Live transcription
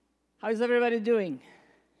How's everybody doing?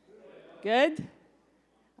 Good?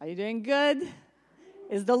 Are you doing good?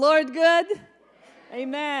 Is the Lord good?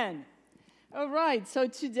 Amen. All right, so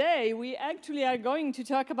today we actually are going to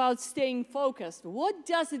talk about staying focused. What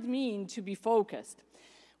does it mean to be focused?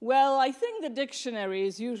 Well, I think the dictionary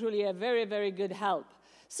is usually a very, very good help.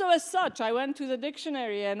 So as such, I went to the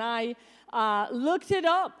dictionary and I looked it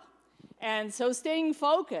up. And so staying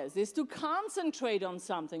focused is to concentrate on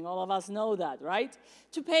something. All of us know that, right?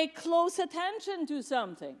 To pay close attention to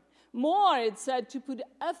something. More, it said to put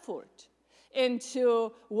effort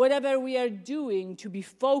into whatever we are doing, to be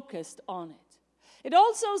focused on it. It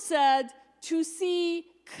also said to see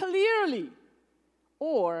clearly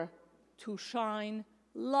or to shine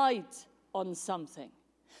light on something.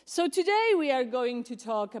 So today we are going to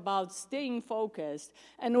talk about staying focused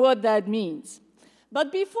and what that means.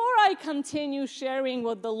 But before I continue sharing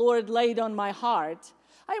what the Lord laid on my heart,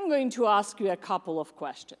 I'm going to ask you a couple of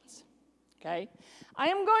questions, okay? I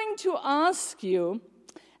am going to ask you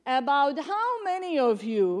about how many of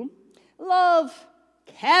you love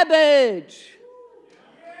cabbage?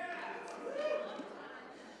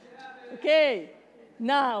 Okay,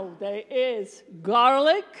 now there is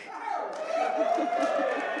garlic.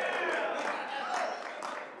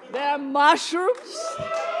 There are mushrooms.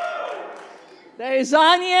 There is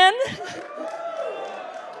onion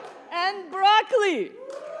and broccoli.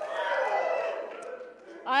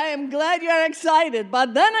 I am glad you're excited.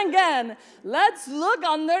 But then again, let's look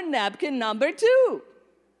under napkin number 2.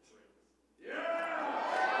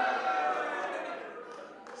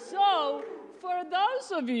 So, for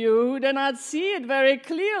those of you who do not see it very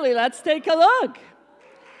clearly, let's take a look.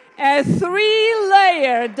 A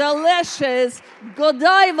 3-layer delicious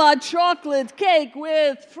Godiva chocolate cake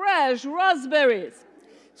with fresh raspberries.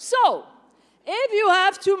 So, if you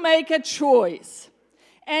have to make a choice,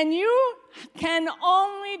 and you can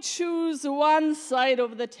only choose one side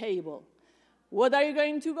of the table, what are you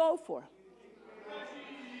going to go for?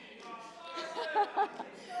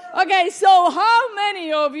 Okay, so how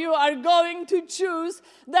many of you are going to choose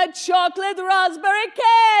the chocolate raspberry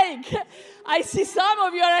cake? I see some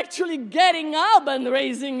of you are actually getting up and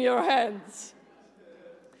raising your hands.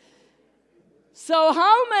 So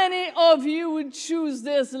how many of you would choose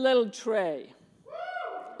this little tray?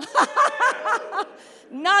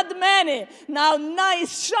 Not many. Now,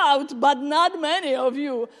 nice shout, but not many of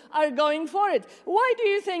you are going for it. Why do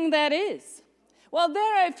you think that is? Well,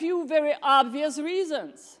 there are a few very obvious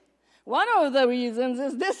reasons. One of the reasons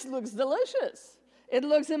is this looks delicious. It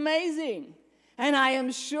looks amazing. And I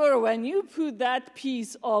am sure when you put that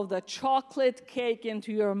piece of the chocolate cake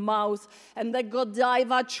into your mouth and the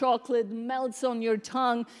Godiva chocolate melts on your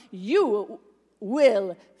tongue, you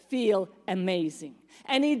will feel amazing.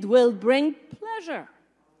 And it will bring pleasure.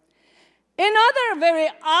 Another very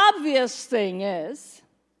obvious thing is,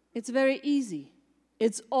 it's very easy.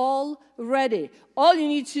 It's all ready. All you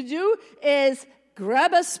need to do is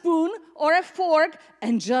grab a spoon or a fork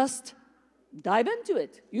and just dive into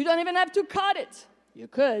it. You don't even have to cut it. You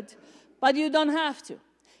could, but you don't have to.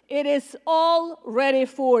 It is all ready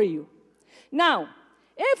for you. Now,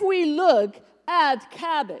 if we look at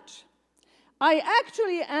cabbage, I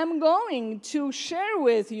actually am going to share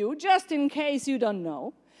with you, just in case you don't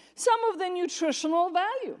know, some of the nutritional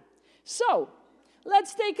value. So,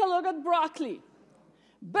 let's take a look at broccoli.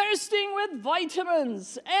 Bursting with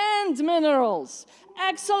vitamins and minerals.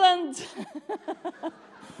 Excellent,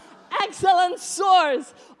 excellent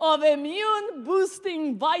source of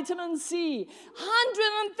immune-boosting vitamin C.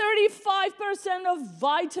 135% of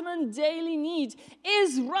vitamin daily need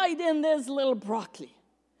is right in this little broccoli.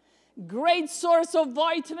 Great source of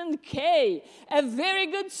vitamin K, a very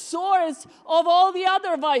good source of all the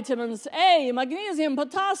other vitamins, A, magnesium,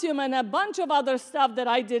 potassium, and a bunch of other stuff that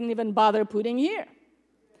I didn't even bother putting here.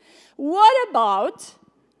 What about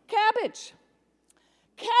cabbage?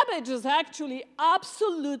 Cabbage is actually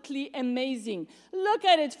absolutely amazing. Look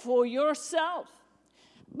at it for yourself.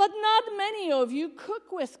 But not many of you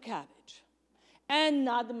cook with cabbage. And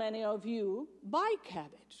not many of you buy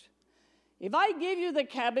cabbage. If I gave you the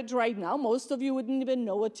cabbage right now, most of you wouldn't even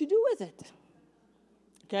know what to do with it.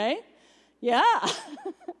 Okay? Yeah.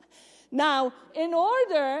 Now, in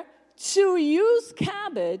order to use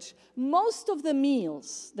cabbage, most of the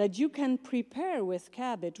meals that you can prepare with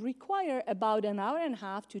cabbage require about 1.5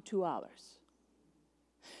 hours to 2 hours.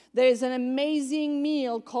 There is an amazing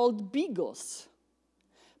meal called bigos,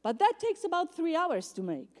 but that takes about 3 hours to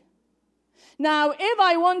make. Now, if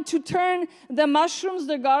I want to turn the mushrooms,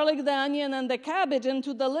 the garlic, the onion, and the cabbage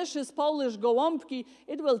into delicious Polish gołąbki,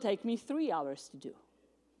 it will take me 3 hours to do.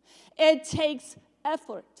 It takes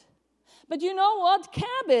effort. But you know what?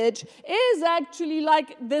 Cabbage is actually,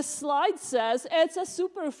 like this slide says, it's a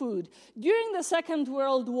superfood. During the Second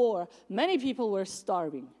World War, many people were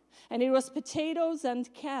starving. And it was potatoes and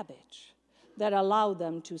cabbage that allowed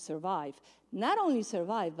them to survive. Not only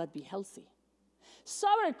survive, but be healthy.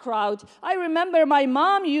 Sauerkraut, I remember my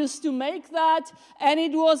mom used to make that, and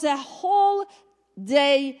it was a whole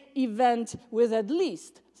day event with at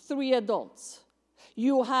least 3 adults.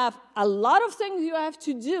 You have a lot of things you have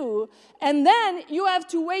to do, and then you have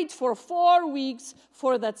to wait for 4 weeks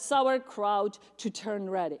for that sauerkraut to turn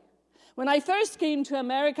ready. When I first came to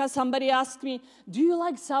America, somebody asked me, "Do you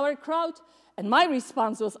like sauerkraut?" And my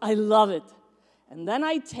response was, "I love it." And then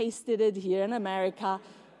I tasted it here in America,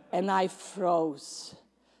 and I froze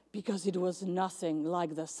because it was nothing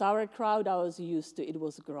like the sauerkraut I was used to. It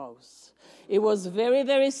was gross. It was very,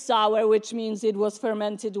 very sour, which means it was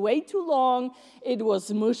fermented way too long. It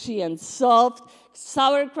was mushy and soft.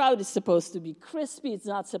 Sauerkraut is supposed to be crispy. It's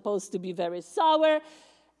not supposed to be very sour.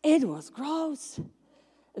 It was gross.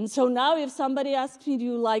 And so now if somebody asks me, "Do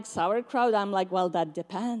you like sauerkraut?" I'm like, "Well, that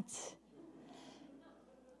depends."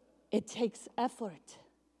 It takes effort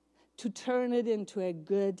to turn it into a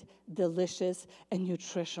good, delicious, and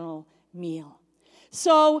nutritional meal.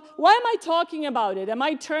 So why am I talking about it? Am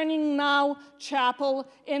I turning now chapel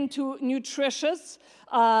into nutritious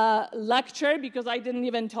lecture because I didn't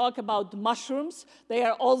even talk about mushrooms? They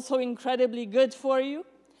are also incredibly good for you.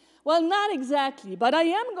 Well, not exactly, but I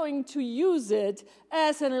am going to use it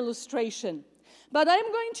as an illustration. But I'm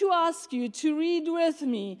going to ask you to read with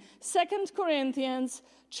me 2 Corinthians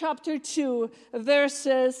chapter 2,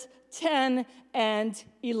 verses 10 and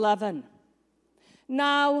 11.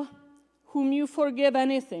 "Now, whom you forgive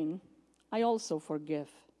anything, I also forgive.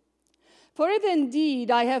 For if indeed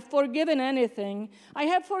I have forgiven anything, I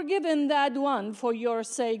have forgiven that one for your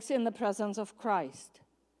sakes in the presence of Christ."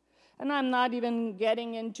 And I'm not even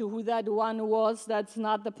getting into who that one was. That's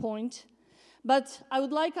not the point. But I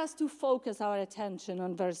would like us to focus our attention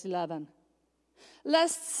on verse 11.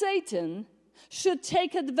 "Lest Satan should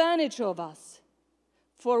take advantage of us,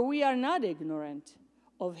 for we are not ignorant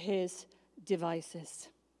of his devices."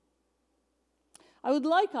 I would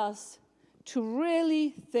like us to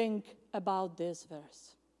really think about this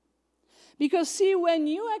verse. Because see, when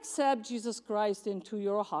you accept Jesus Christ into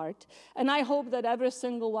your heart, and I hope that every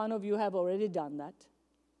single one of you have already done that,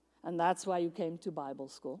 and that's why you came to Bible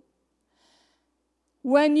school.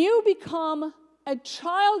 When you become a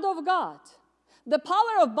child of God, the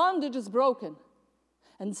power of bondage is broken,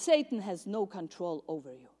 and Satan has no control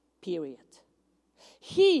over you, period.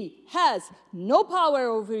 He has no power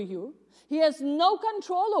over you. He has no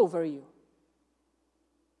control over you.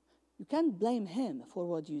 You can't blame him for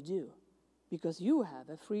what you do because you have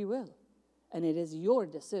a free will, and it is your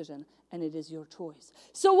decision, and it is your choice.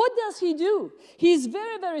 So what does he do? He's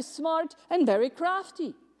very, very smart and very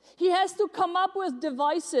crafty. He has to come up with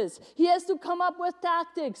devices. He has to come up with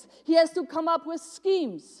tactics. He has to come up with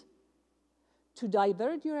schemes to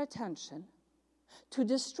divert your attention, to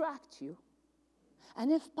distract you,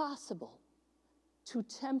 and if possible, to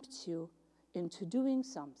tempt you into doing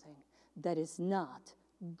something that is not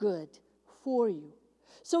good for you.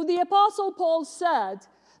 So the Apostle Paul said,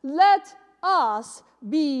 "Let us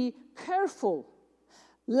be careful,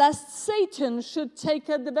 lest Satan should take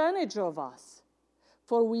advantage of us,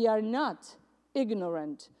 for we are not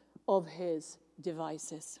ignorant of his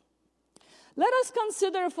devices." Let us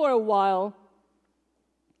consider for a while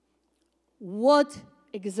what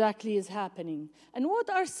exactly is happening and what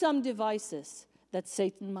are some devices that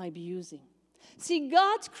Satan might be using. See,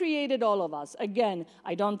 God created all of us. Again,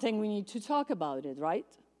 I don't think we need to talk about it,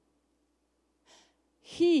 right?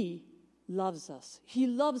 He loves us. He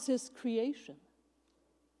loves his creation.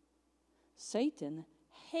 Satan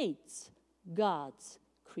hates God's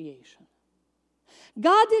creation.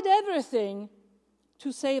 God did everything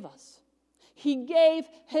to save us. He gave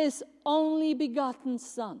his only begotten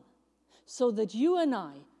Son so that you and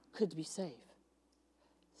I could be saved.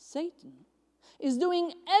 Satan is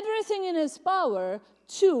doing everything in his power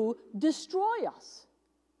to destroy us.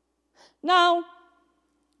 Now,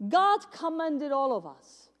 God commanded all of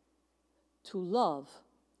us to love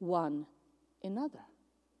one another.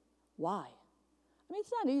 Why? I mean,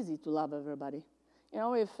 it's not easy to love everybody. You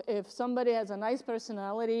know, if somebody has a nice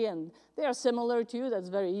personality and they are similar to you, that's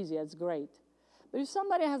very easy, that's great. But if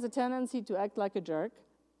somebody has a tendency to act like a jerk,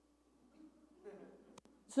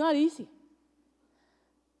 it's not easy.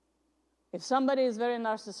 If somebody is very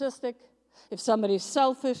narcissistic, if somebody is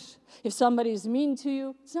selfish, if somebody is mean to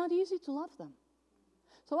you, it's not easy to love them.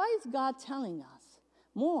 So why is God telling us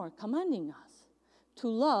more, commanding us to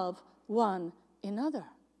love one another?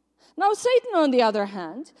 Now, Satan, on the other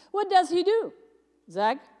hand, what does he do?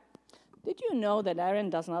 Zach, did you know that Aaron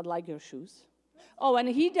does not like your shoes? Oh, and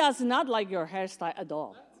he does not like your hairstyle at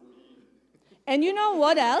all. And you know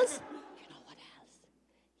what else?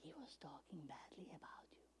 He was talking badly about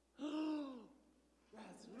you.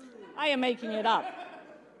 I am making it up.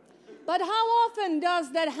 But how often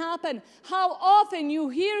does that happen? How often you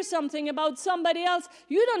hear something about somebody else,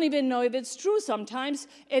 you don't even know if it's true. Sometimes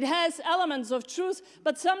it has elements of truth,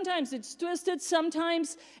 but sometimes it's twisted,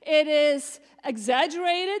 sometimes it is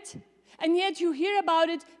exaggerated, and yet you hear about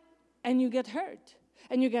it and you get hurt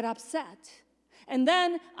and you get upset. And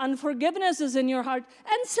then unforgiveness is in your heart.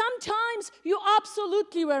 And sometimes you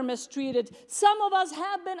absolutely were mistreated. Some of us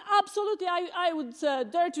have been absolutely, I would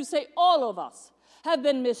dare to say all of us have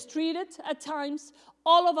been mistreated at times.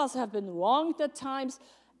 All of us have been wronged at times.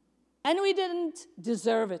 And we didn't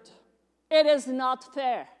deserve it. It is not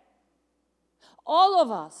fair. All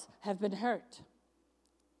of us have been hurt.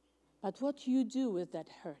 But what you do with that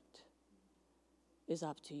hurt is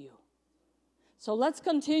up to you. So let's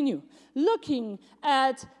continue looking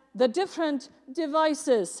at the different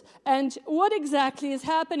devices and what exactly is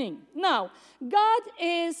happening. Now, God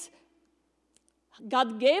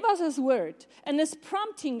gave us His word and is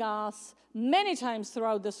prompting us many times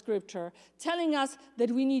throughout the scripture, telling us that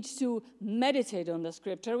we need to meditate on the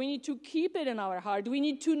scripture. We need to keep it in our heart. We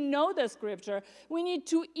need to know the scripture. We need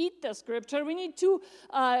to eat the scripture. We need to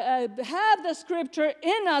have the scripture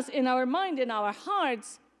in us, in our mind, in our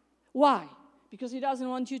hearts. Why? Because He doesn't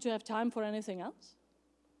want you to have time for anything else.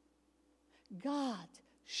 God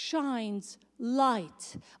shines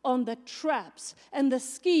light on the traps and the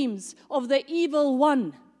schemes of the evil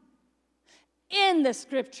one in the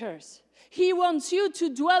scriptures. He wants you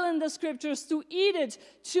to dwell in the scriptures, to eat it,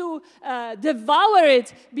 to devour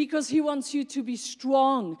it, because He wants you to be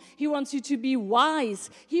strong. He wants you to be wise.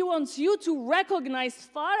 He wants you to recognize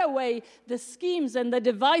far away the schemes and the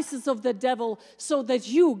devices of the devil so that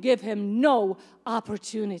you give him no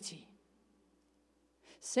opportunity.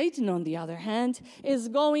 Satan, on the other hand, is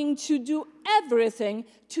going to do everything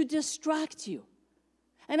to distract you.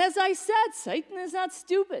 And as I said, Satan is not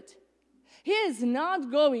stupid. He is not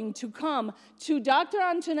going to come to Dr.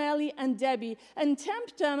 Antonelli and Debbie and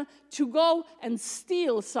tempt them to go and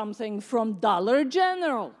steal something from Dollar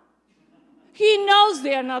General. He knows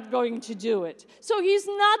they are not going to do it. So he's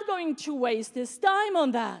not going to waste his time on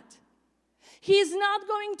that. He's not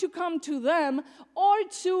going to come to them or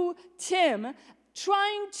to Tim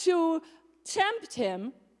trying to tempt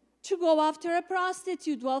him to go after a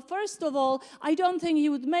prostitute. Well, first of all, I don't think he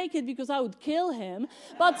would make it because I would kill him.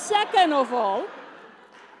 But second of all,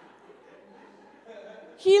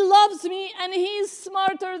 he loves me and he's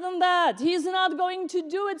smarter than that. He's not going to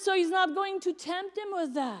do it, so he's not going to tempt him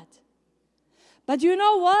with that. But you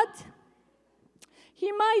know what?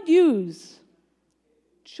 He might use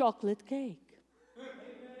chocolate cake.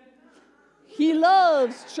 He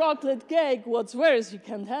loves chocolate cake. What's worse, he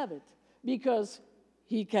can't have it because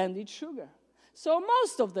he can't eat sugar. So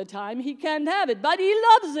most of the time, he can't have it, but he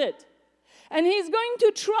loves it. And he's going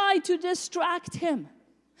to try to distract him.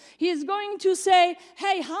 He's going to say,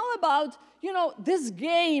 hey, how about, this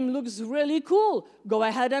game looks really cool. Go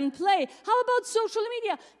ahead and play. How about social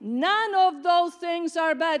media? None of those things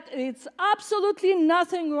are bad. It's absolutely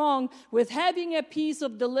nothing wrong with having a piece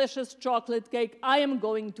of delicious chocolate cake. I am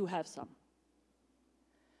going to have some.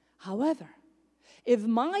 However, if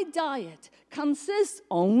my diet consists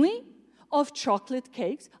only of chocolate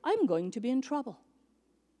cakes, I'm going to be in trouble.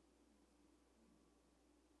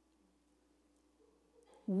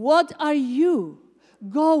 What are you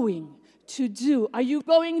going to do? Are you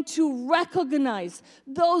going to recognize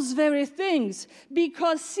those very things?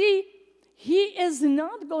 Because, see, He is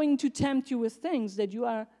not going to tempt you with things that you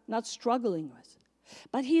are not struggling with,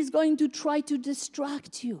 but He's going to try to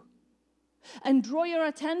distract you and draw your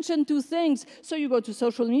attention to things. So you go to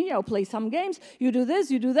social media or play some games, you do this,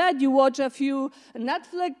 you do that, you watch a few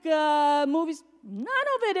Netflix movies. None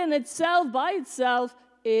of it in itself, by itself,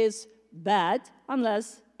 is bad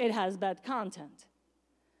unless it has bad content.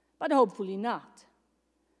 But hopefully not.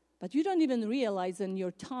 But you don't even realize that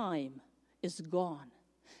your time is gone.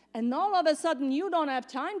 And all of a sudden, you don't have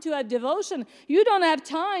time to have devotion. You don't have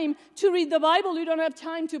time to read the Bible. You don't have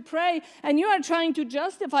time to pray. And you are trying to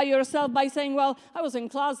justify yourself by saying, well, I was in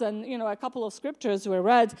class and, a couple of scriptures were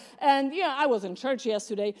read. And, I was in church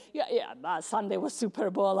yesterday. Sunday was Super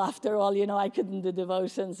Bowl after all. I couldn't do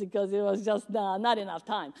devotions because it was just not enough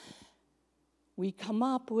time. we come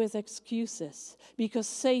up with excuses because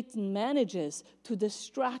Satan manages to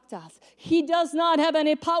distract us. He does not have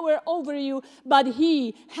any power over you, but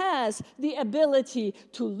he has the ability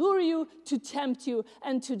to lure you, to tempt you,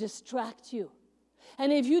 and to distract you.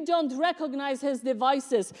 And if you don't recognize his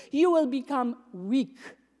devices, you will become weak.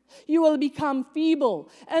 You will become feeble.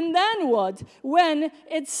 And then what? When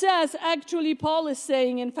it says, actually Paul is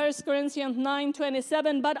saying in 1 Corinthians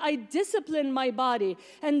 9:27, but I discipline my body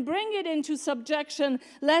and bring it into subjection,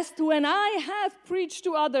 lest when I have preached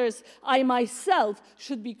to others, I myself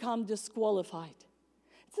should become disqualified.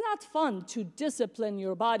 It's not fun to discipline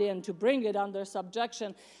your body and to bring it under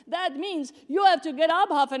subjection. That means you have to get up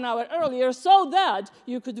half an hour earlier so that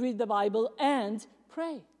you could read the Bible and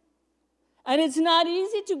pray. And it's not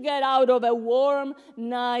easy to get out of a warm,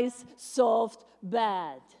 nice, soft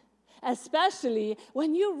bed, especially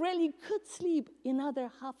when you really could sleep another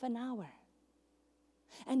half an hour.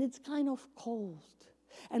 And it's kind of cold,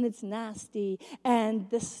 and it's nasty, and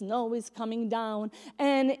the snow is coming down,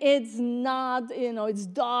 and it's not, it's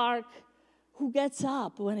dark. Who gets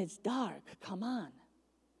up when it's dark? Come on.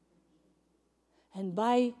 And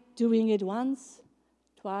by doing it once,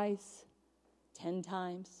 twice, 10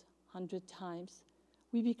 times, 100 times,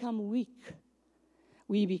 we become weak.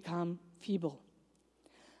 We become feeble.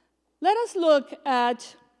 Let us look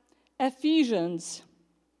at Ephesians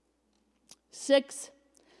 6,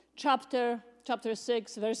 chapter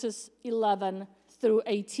 6, verses 11 through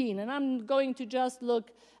 18. And I'm going to just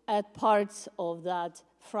look at parts of that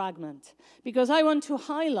fragment because I want to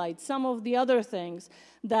highlight some of the other things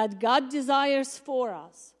that God desires for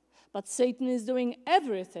us. But Satan is doing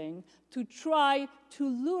everything to try to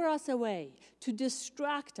lure us away, to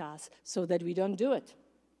distract us so that we don't do it.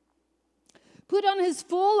 Put on his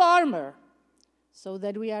full armor so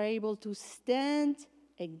that we are able to stand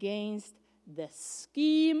against the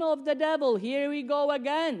scheme of the devil. Here we go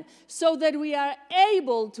again. So that we are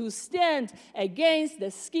able to stand against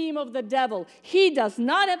the scheme of the devil. He does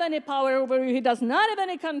not have any power over you. He does not have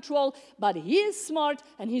any control, but he is smart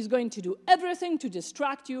and he's going to do everything to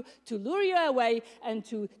distract you, to lure you away, and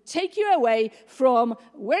to take you away from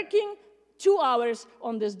working 2 hours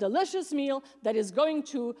on this delicious meal that is going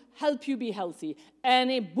to help you be healthy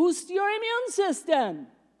and it boosts your immune system.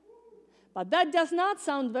 But that does not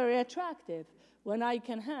sound very attractive when I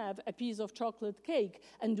can have a piece of chocolate cake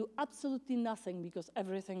and do absolutely nothing because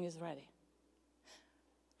everything is ready.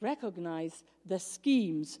 Recognize the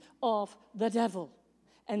schemes of the devil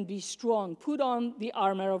and be strong. Put on the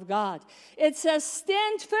armor of God. It says,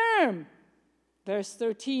 stand firm, verse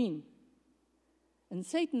 13. And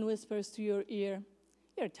Satan whispers to your ear,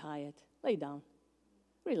 you're tired, lay down,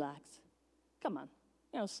 relax, come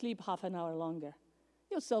on, sleep half an hour longer.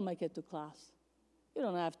 You'll still make it to class. You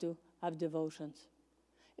don't have to have devotions.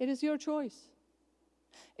 It is your choice.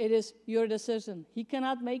 It is your decision. He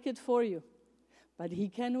cannot make it for you, but he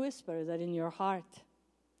can whisper that in your heart.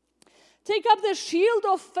 Take up the shield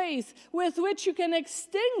of faith with which you can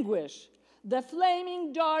extinguish the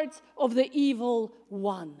flaming darts of the evil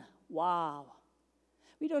one. Wow.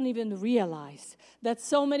 We don't even realize that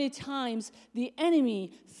so many times the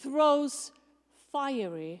enemy throws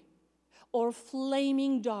fiery or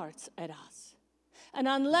flaming darts at us. And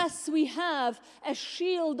unless we have a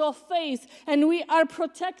shield of faith and we are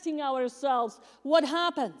protecting ourselves, what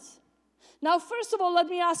happens? Now, first of all, let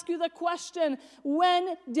me ask you the question,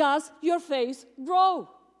 when does your faith grow?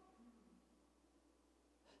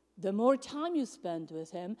 The more time you spend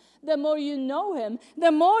with him, the more you know him,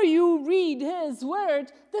 the more you read his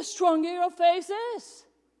word, the stronger your faith is.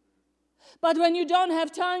 But when you don't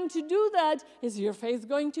have time to do that, is your faith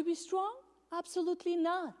going to be strong? Absolutely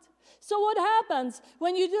not. So what happens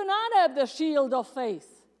when you do not have the shield of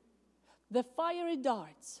faith? The fiery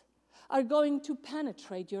darts are going to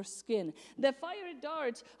penetrate your skin. The fiery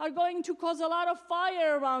darts are going to cause a lot of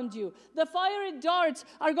fire around you. The fiery darts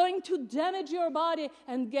are going to damage your body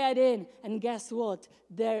and get in. And guess what?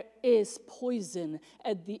 There is poison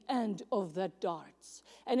at the end of the darts.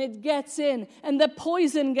 And it gets in, and the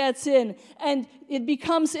poison gets in, and it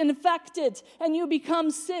becomes infected, and you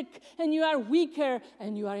become sick, and you are weaker,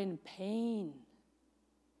 and you are in pain.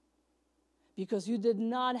 Because you did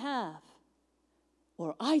not have,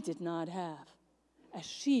 or I did not have, a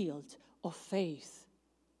shield of faith.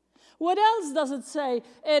 What else does it say?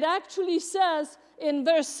 It actually says in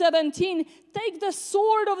verse 17, take the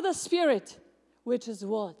sword of the Spirit, which is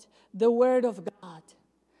what? The Word of God.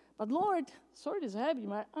 But Lord, sword is heavy,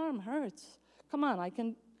 my arm hurts. Come on,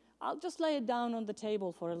 I'll just lay it down on the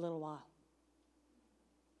table for a little while.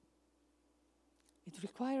 It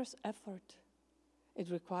requires effort.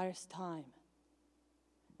 It requires time.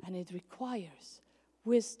 And it requires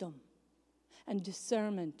wisdom and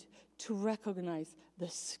discernment to recognize the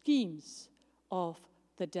schemes of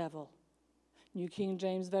the devil. New King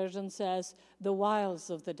James Version says, the wiles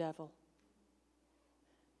of the devil.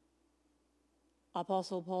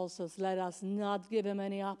 Apostle Paul says, let us not give him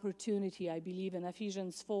any opportunity, I believe in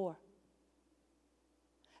Ephesians 4.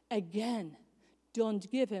 Again,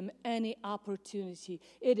 don't give him any opportunity.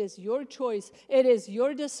 It is your choice. It is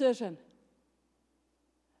your decision.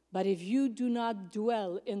 But if you do not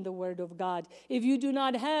dwell in the Word of God, if you do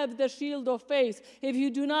not have the shield of faith, if you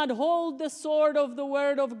do not hold the sword of the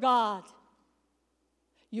Word of God,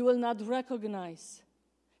 you will not recognize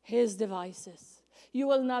his devices. You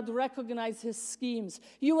will not recognize his schemes.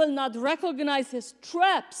 You will not recognize his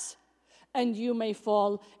traps. And you may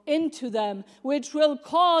fall into them, which will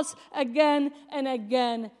cause again and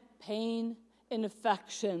again pain,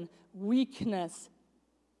 infection, weakness,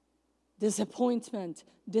 disappointment,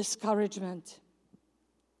 discouragement.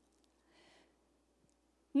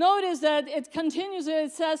 Notice that it continues,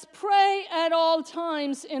 it says, pray at all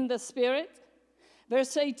times in the Spirit.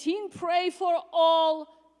 Verse 18, pray for all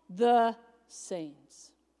the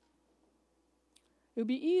saints. It would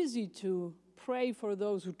be easy to pray for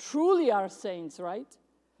those who truly are saints, right?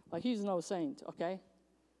 Well, he's no saint, okay?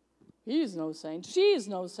 He's no saint. She is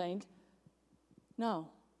no saint. No,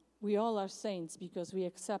 we all are saints because we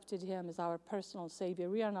accepted him as our personal Savior.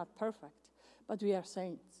 We are not perfect, but we are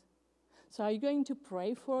saints. So are you going to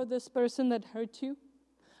pray for this person that hurt you?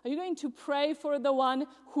 Are you going to pray for the one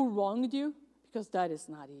who wronged you? Because that is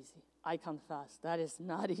not easy. I confess, that is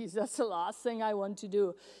not easy. That's the last thing I want to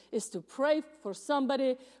do, is to pray for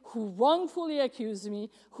somebody who wrongfully accused me,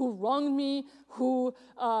 who wronged me, who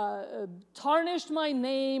tarnished my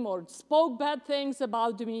name or spoke bad things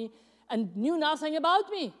about me and knew nothing about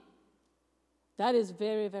me. That is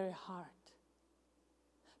very, very hard.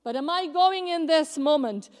 But am I going in this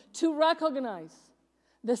moment to recognize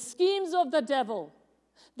the schemes of the devil?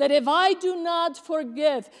 That if I do not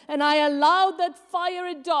forgive and I allow that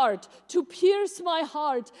fiery dart to pierce my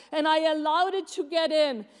heart and I allowed it to get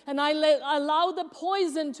in and I allow the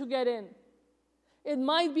poison to get in, it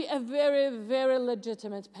might be a very, very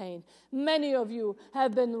legitimate pain. Many of you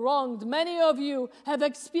have been wronged. Many of you have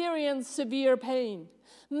experienced severe pain.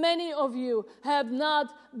 Many of you have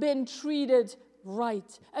not been treated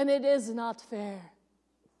right, and it is not fair.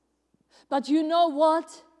 But you know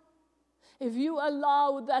what? If you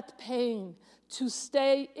allow that pain to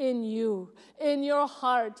stay in you, in your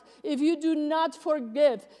heart, if you do not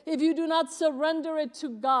forgive, if you do not surrender it to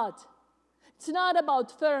God, it's not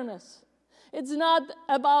about fairness. It's not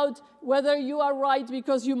about whether you are right,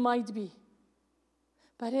 because you might be.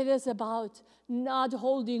 But it is about not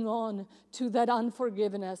holding on to that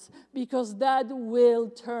unforgiveness, because that will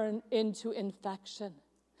turn into infection.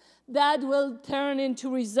 That will turn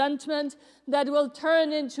into resentment. That will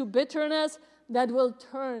turn into bitterness. That will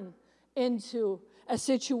turn into a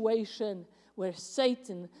situation where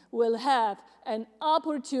Satan will have an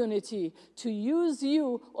opportunity to use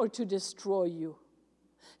you or to destroy you.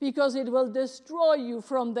 Because it will destroy you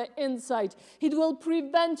from the inside. It will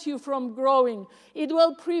prevent you from growing. It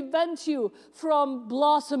will prevent you from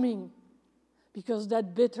blossoming. Because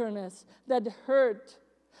that bitterness, that hurt,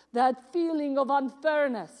 that feeling of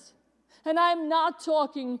unfairness. And I'm not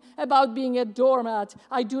talking about being a doormat.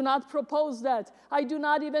 I do not propose that. I do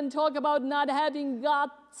not even talk about not having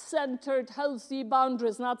God-centered, healthy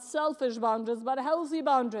boundaries, not selfish boundaries, but healthy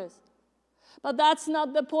boundaries. But that's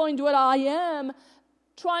not the point. What I am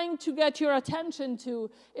trying to get your attention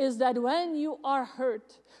to is that when you are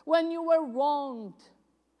hurt, when you were wronged,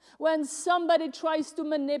 when somebody tries to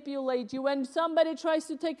manipulate you, when somebody tries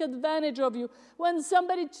to take advantage of you, when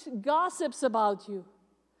somebody gossips about you,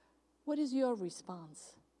 what is your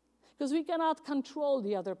response? Because we cannot control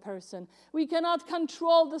the other person. We cannot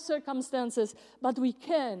control the circumstances, but we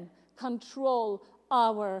can control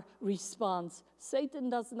our response. Satan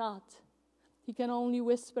does not. He can only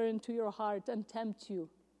whisper into your heart and tempt you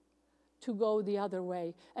to go the other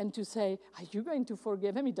way and to say, are you going to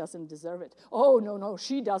forgive him? He doesn't deserve it. Oh, no,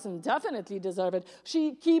 she doesn't definitely deserve it.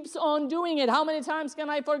 She keeps on doing it. How many times can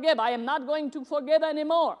I forgive? I am not going to forgive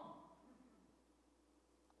anymore.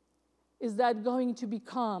 Is that going to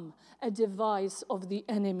become a device of the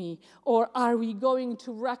enemy? Or are we going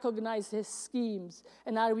to recognize his schemes?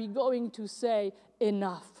 And are we going to say,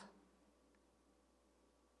 enough?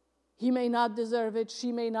 He may not deserve it.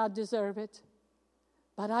 She may not deserve it.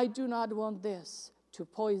 But I do not want this to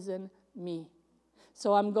poison me.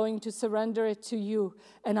 So I'm going to surrender it to you,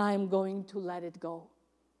 and I am going to let it go.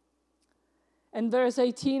 And verse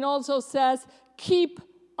 18 also says, keep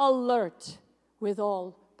alert with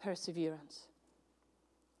all perseverance.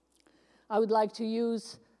 I would like to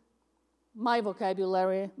use my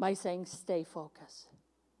vocabulary by saying stay focused.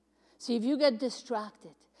 See, if you get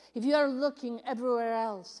distracted, if you are looking everywhere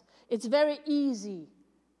else, it's very easy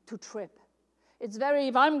to trip.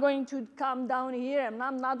 If I'm going to come down here and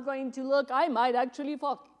I'm not going to look, I might actually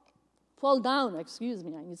fall down. Excuse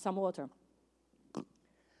me, I need some water.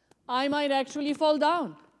 I might actually fall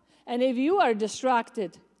down. And if you are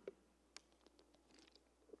distracted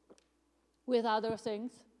with other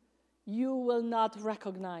things, you will not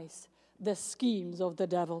recognize the schemes of the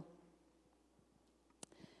devil.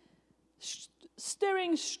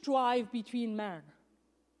 Stirring strife between men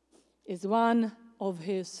is one of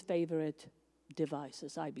his favorite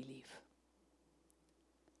devices, I believe.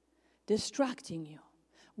 Distracting you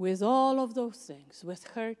with all of those things, with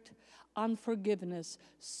hurt, unforgiveness,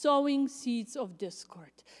 sowing seeds of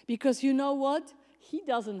discord. Because you know what? He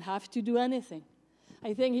doesn't have to do anything.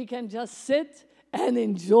 I think he can just sit and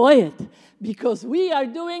enjoy it because we are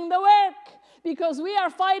doing the work. Because we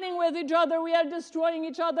are fighting with each other, we are destroying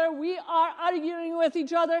each other, we are arguing with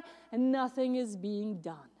each other, and nothing is being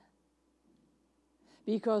done.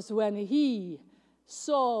 Because when he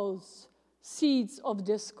sows seeds of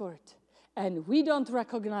discord, and we don't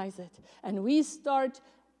recognize it, and we start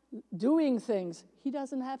doing things, he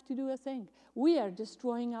doesn't have to do a thing. We are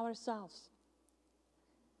destroying ourselves.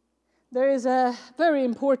 There is a very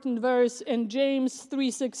important verse in James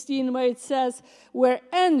 3:16 where it says, where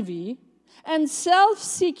envy and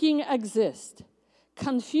self-seeking exist,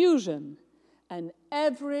 confusion and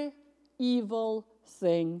every evil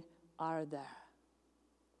thing are there.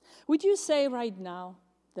 Would you say right now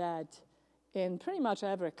that in pretty much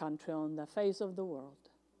every country on the face of the world,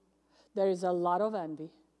 there is a lot of envy,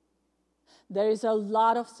 there is a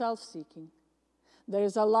lot of self-seeking, there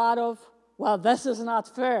is a lot of, well, this is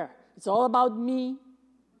not fair, it's all about me,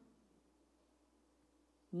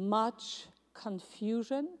 much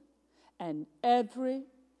confusion, and every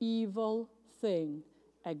evil thing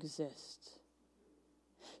exists.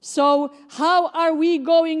 So what are we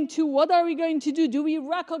going to do? Do we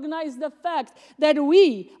recognize the fact that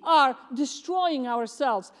we are destroying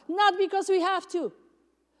ourselves? Not because we have to,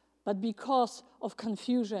 but because of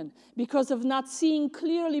confusion, because of not seeing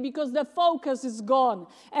clearly, because the focus is gone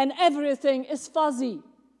and everything is fuzzy.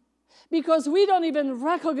 Because we don't even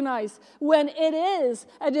recognize when it is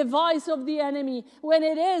a device of the enemy, when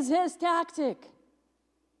it is his tactic.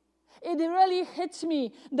 It really hits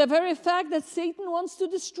me, the very fact that Satan wants to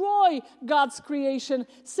destroy God's creation.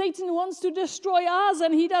 Satan wants to destroy us,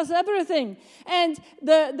 and he does everything. And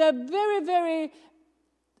the very, very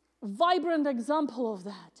vibrant example of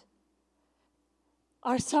that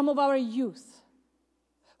are some of our youth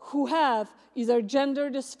who have either gender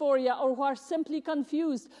dysphoria or who are simply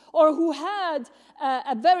confused or who had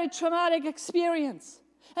a very traumatic experience.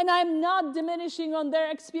 And I'm not diminishing on their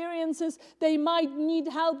experiences. They might need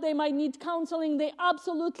help. They might need counseling. They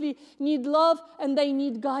absolutely need love and they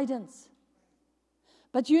need guidance.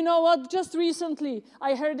 But you know what? Just recently,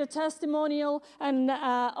 I heard a testimonial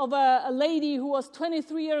of a lady who was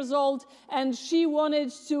 23 years old and she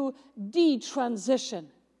wanted to detransition.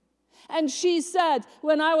 And she said,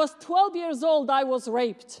 when I was 12 years old, I was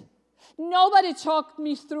raped. Nobody talked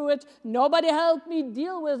me through it. Nobody helped me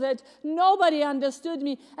deal with it. Nobody understood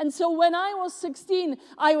me. And so when I was 16,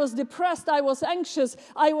 I was depressed. I was anxious.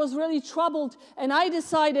 I was really troubled. And I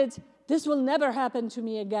decided, this will never happen to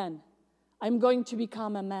me again. I'm going to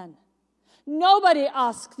become a man. Nobody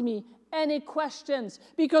asked me any questions,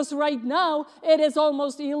 because right now it is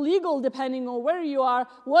almost illegal, depending on where you are,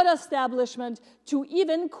 what establishment, to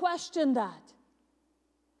even question that.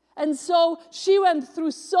 And so she went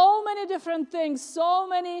through so many different things, so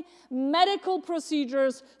many medical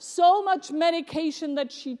procedures, so much medication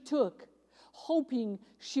that she took, hoping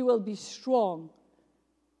she will be strong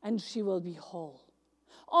and she will be whole.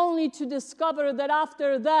 Only to discover that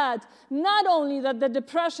after that, not only that the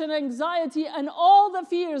depression, anxiety, and all the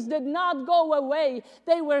fears did not go away,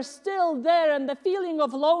 they were still there, and the feeling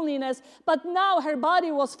of loneliness, but now her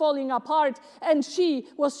body was falling apart, and she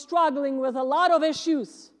was struggling with a lot of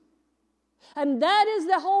issues. And that is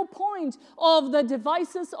the whole point of the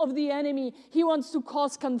devices of the enemy. He wants to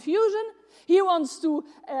cause confusion. He wants to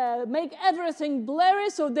make everything blurry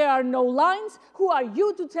so there are no lines. Who are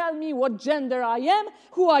you to tell me what gender I am?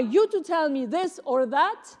 Who are you to tell me this or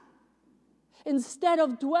that? Instead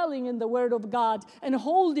of dwelling in the Word of God and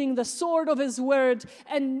holding the sword of His Word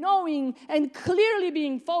and knowing and clearly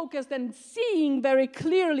being focused and seeing very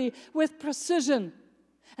clearly with precision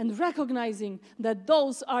and recognizing that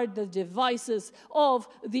those are the devices of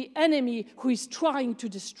the enemy who is trying to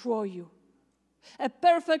destroy you. A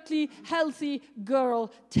perfectly healthy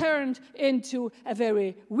girl turned into a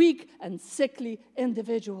very weak and sickly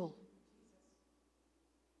individual.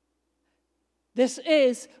 This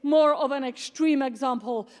is more of an extreme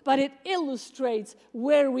example, but it illustrates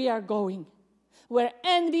where we are going. Where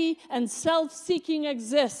envy and self-seeking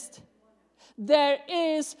exist, there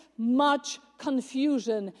is much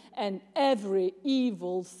confusion and every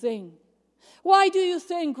evil thing. Why do you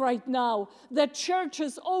think right now that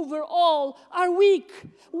churches overall are weak?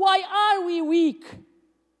 Why are we weak?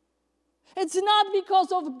 It's not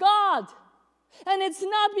because of God. And it's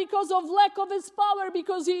not because of lack of His power,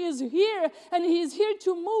 because He is here, and He is here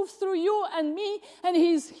to move through you and me, and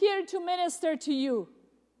He is here to minister to you.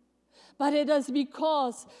 But it is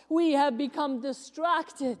because we have become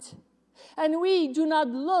distracted. And we do not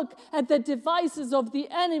look at the devices of the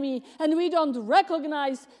enemy, and we don't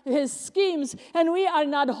recognize his schemes, and we are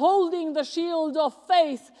not holding the shield of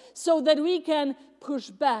faith so that we can push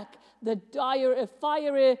back the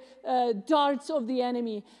fiery darts of the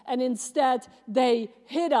enemy. And instead, they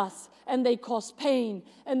hit us, and they cause pain,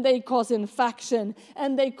 and they cause infection,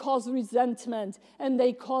 and they cause resentment, and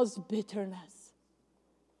they cause bitterness.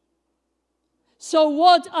 So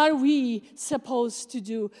what are we supposed to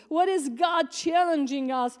do? What is God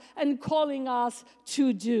challenging us and calling us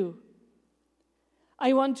to do?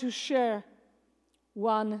 I want to share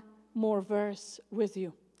one more verse with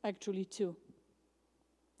you, actually two.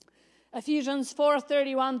 Ephesians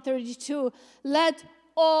 4:31-32. Let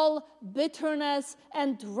all bitterness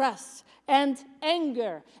and wrath and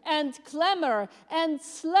anger and clamor and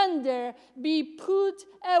slander be put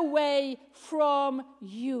away from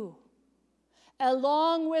you.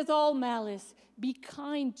 Along with all malice, be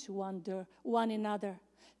kind to one another,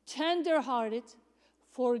 tender-hearted,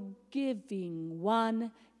 forgiving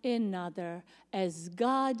one another, as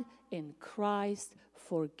God in Christ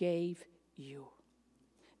forgave you.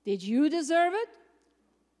 Did you deserve it?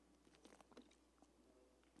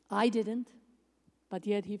 I didn't, but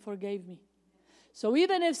yet He forgave me. So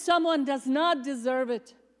even if someone does not deserve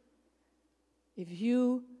it, if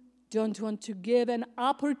you don't want to give an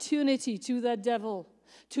opportunity to the devil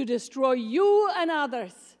to destroy you and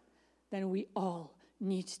others, then we all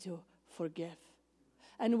need to forgive.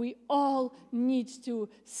 And we all need to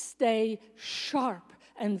stay sharp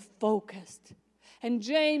and focused. And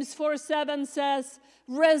James 4:7 says,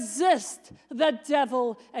 resist the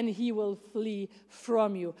devil and he will flee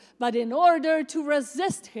from you. But in order to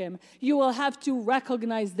resist him, you will have to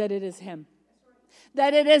recognize that it is him.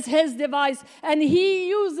 That it is his device, and he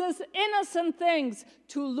uses innocent things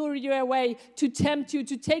to lure you away, to tempt you,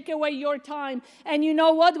 to take away your time. And you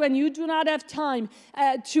know what? When you do not have time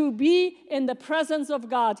to be in the presence of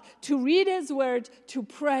God, to read His Word, to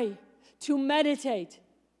pray, to meditate,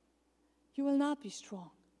 you will not be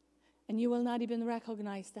strong, and you will not even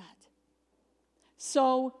recognize that.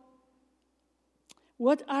 So,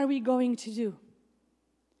 what are we going to do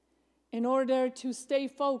in order to stay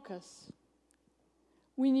focused?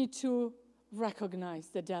 We need to recognize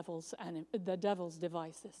the devil's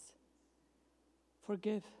devices.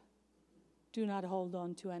 Forgive. Do not hold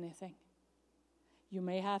on to anything. You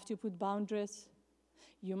may have to put boundaries.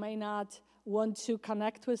 You may not want to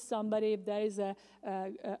connect with somebody. If there is an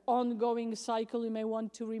ongoing cycle, you may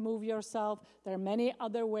want to remove yourself. There are many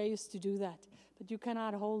other ways to do that. But you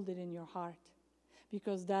cannot hold it in your heart,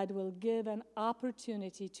 because that will give an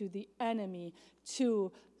opportunity to the enemy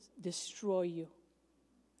to destroy you.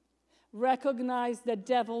 Recognize the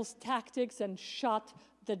devil's tactics and shut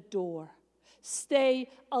the door. Stay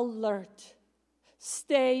alert.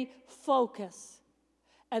 Stay focused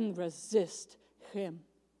and resist him.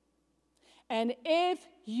 And if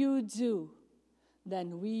you do,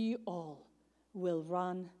 then we all will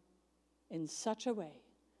run in such a way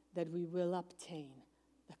that we will obtain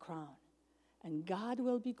the crown. And God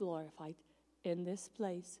will be glorified in this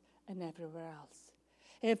place and everywhere else.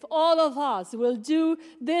 If all of us will do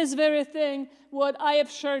this very thing, what I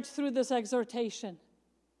have shared through this exhortation,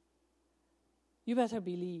 you better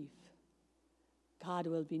believe God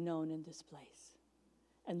will be known in this place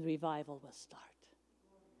and revival will start.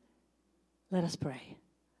 Let us pray.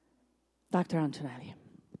 Dr. Antonelli.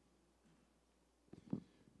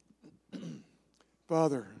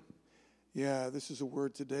 Father, this is a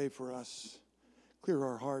word today for us. Clear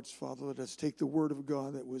our hearts, Father. Let us take the word of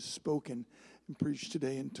God that was spoken and preached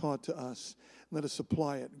today and taught to us. Let us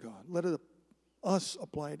apply it, God. Let us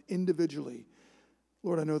apply it individually.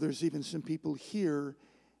 Lord, I know there's even some people here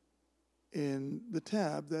in the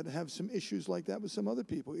tab that have some issues like that with some other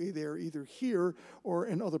people. They're either here or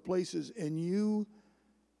in other places, and you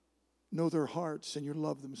know their hearts and you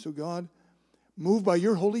love them. So God, move by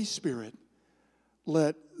your Holy Spirit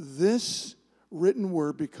let this written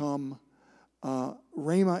word become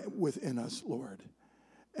rhema within us, Lord.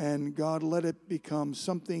 And God, let it become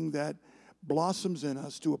something that blossoms in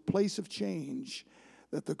us to a place of change,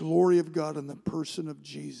 that the glory of God in the person of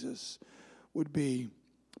Jesus would be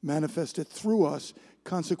manifested through us,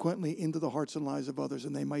 consequently into the hearts and lives of others,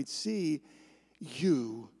 and they might see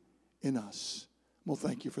you in us. Well,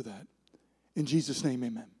 thank you for that. In Jesus' name,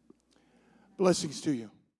 amen. Blessings to you.